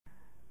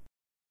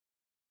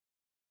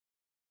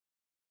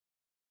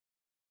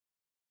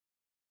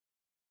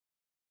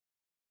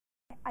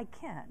I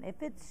can.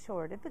 If it's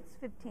short, if it's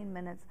 15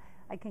 minutes,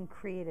 I can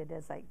create it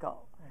as I go.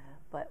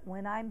 But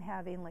when I'm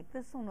having, like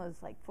this one was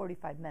like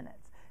 45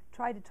 minutes,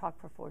 try to talk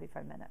for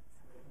 45 minutes.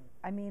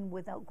 I mean,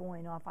 without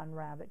going off on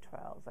rabbit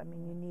trails. I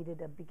mean, you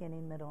needed a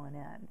beginning, middle, and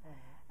end.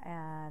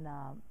 And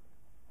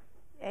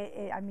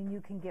I mean,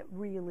 you can get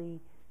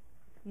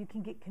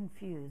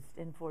confused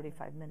in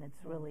 45 minutes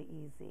really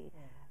easy.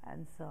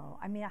 And so,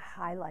 I mean, I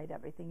highlight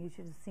everything. You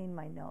should have seen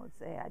my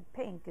notes. I had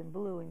pink and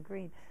blue and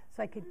green,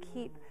 so I could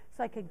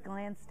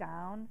glance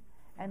down,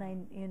 and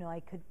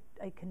I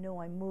could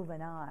know I'm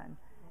moving on.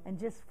 And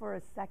just for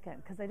a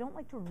second, because I don't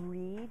like to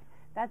read.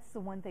 That's the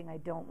one thing I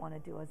don't want to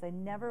do, is I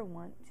never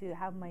want to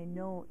have my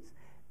notes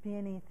be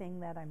anything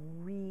that I'm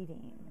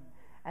reading.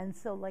 And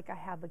so, like, I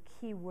have a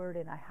key word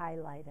and I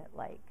highlight it,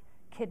 like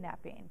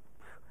kidnapping.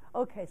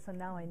 Okay, so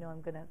now I know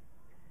I'm going to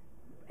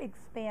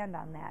expand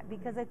on that,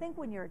 because I think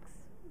when you're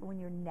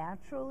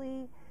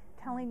naturally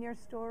telling your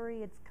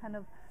story, it's kind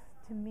of,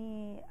 to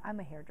me, I'm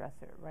a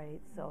hairdresser,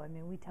 right? So, I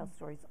mean, we tell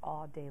stories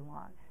all day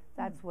long.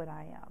 That's what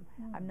I am.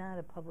 I'm not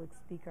a public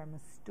speaker. I'm a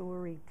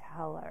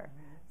storyteller.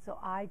 So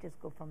I just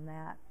go from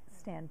that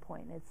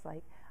standpoint. It's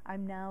like,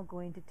 I'm now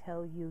going to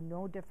tell you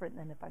no different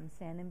than if I'm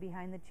standing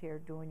behind the chair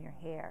doing your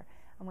hair.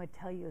 I'm going to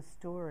tell you a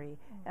story,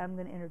 and I'm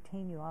going to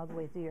entertain you all the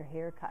way through your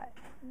haircut.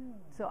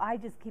 So I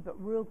just keep it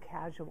real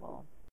casual.